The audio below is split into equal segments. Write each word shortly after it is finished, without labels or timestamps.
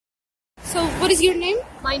So, what is your name?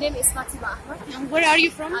 My name is Fatima Ahmed. And where are you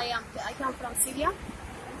from? I come from Syria.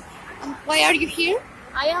 And why are you here?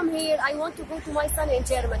 I am here. I want to go to my son in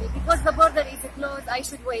Germany because the border is closed. I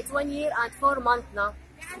should wait 1 year and 4 months now.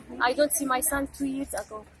 I don't see my son 2 years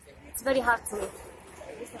ago. It's very hard to me.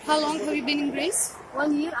 How long have you been in Greece?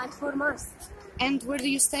 1 year and 4 months. And where do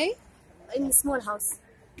you stay? In a small house.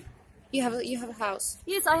 You have a house.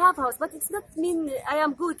 Yes, I have a house, but it's not mean I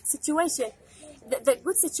am good situation. The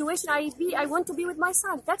good situation I want to be with my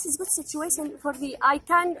son. That is good situation for me. I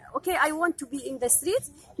want to be in the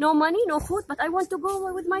streets, no money, no food, but I want to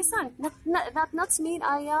go with my son. That not mean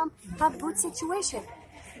I have good situation.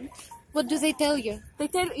 What do they tell you? They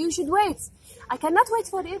tell you should wait. I cannot wait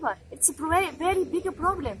forever. It's a very big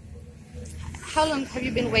problem. How long have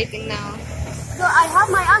you been waiting now? So I have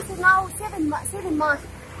my answer now 7 months.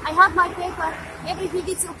 I have my paper, everything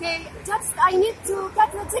is okay. Just I need to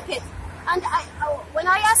get the ticket. And when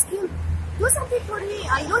I ask him, do something for me,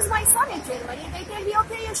 I lose my son in Germany. They tell me,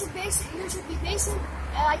 okay, you should be patient.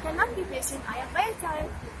 I cannot be patient. I have very time.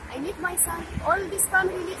 I need my son. All this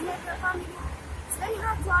family need their family. It's very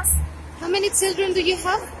hard to us. How many children do you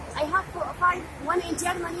have? I have 5. 1 in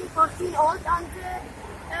Germany, 14 old, and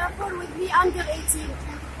 4 with me under 18.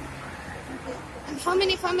 And how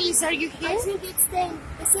many families are you here? I think it's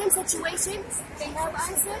the same situation. They have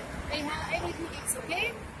answer. They have everything. It's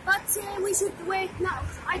okay. But we should wait now.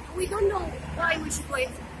 We don't know why we should wait.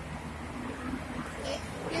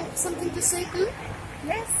 You have something to say too?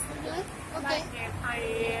 Yes. Okay. I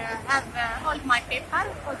have all my paper,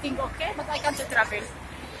 everything okay, but I can't travel.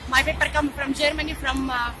 My paper come from Germany from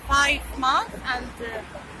 5 months and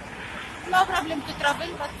no problem to travel,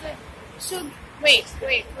 but should wait.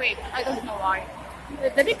 I don't know why.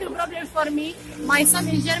 The big problem for me, my son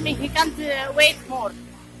in Germany, he can't wait more.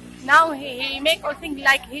 Now he make all things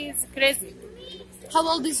like he is crazy. How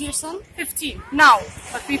old is your son? 15 now,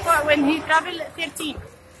 but before when he travel 13.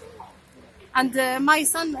 And my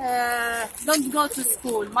son don't go to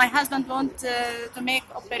school. My husband want to make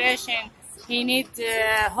operation. He need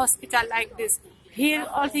hospital like this. Here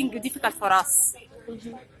all things difficult for us.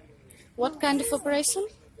 Mm-hmm. What kind of operation?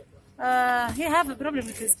 He have a problem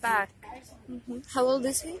with his back. Mm-hmm. How old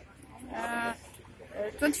is he?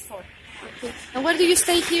 24. Okay. And where do you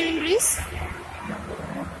stay here in Greece?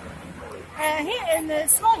 Here in a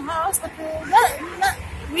small house, but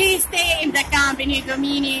we stay in the camp in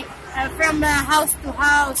Idomini, from house to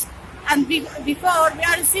house. And before we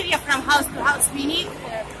are in Syria, from house to house, we need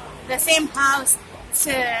the same house,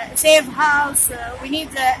 safe house. We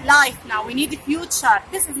need life now. We need a future.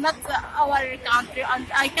 This is not our country, and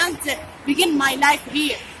I can't begin my life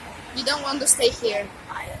here. You don't want to stay here?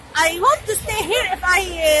 I want to stay here if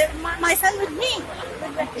my son with me.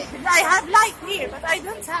 If I have life here, but I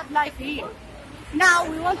don't have life here. Now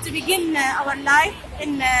we want to begin our life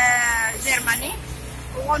in Germany.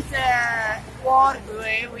 We want work.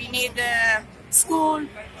 We need school.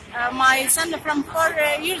 My son from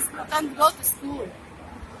 4 years can't go to school.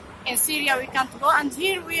 In Syria we can't go, and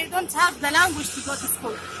here we don't have the language to go to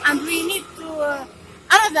school. And we need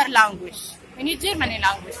another language. We need German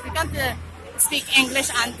language. We can't speak English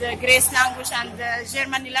and Greece language and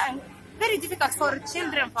German language. Very difficult for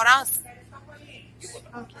children, for us.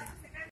 Okay.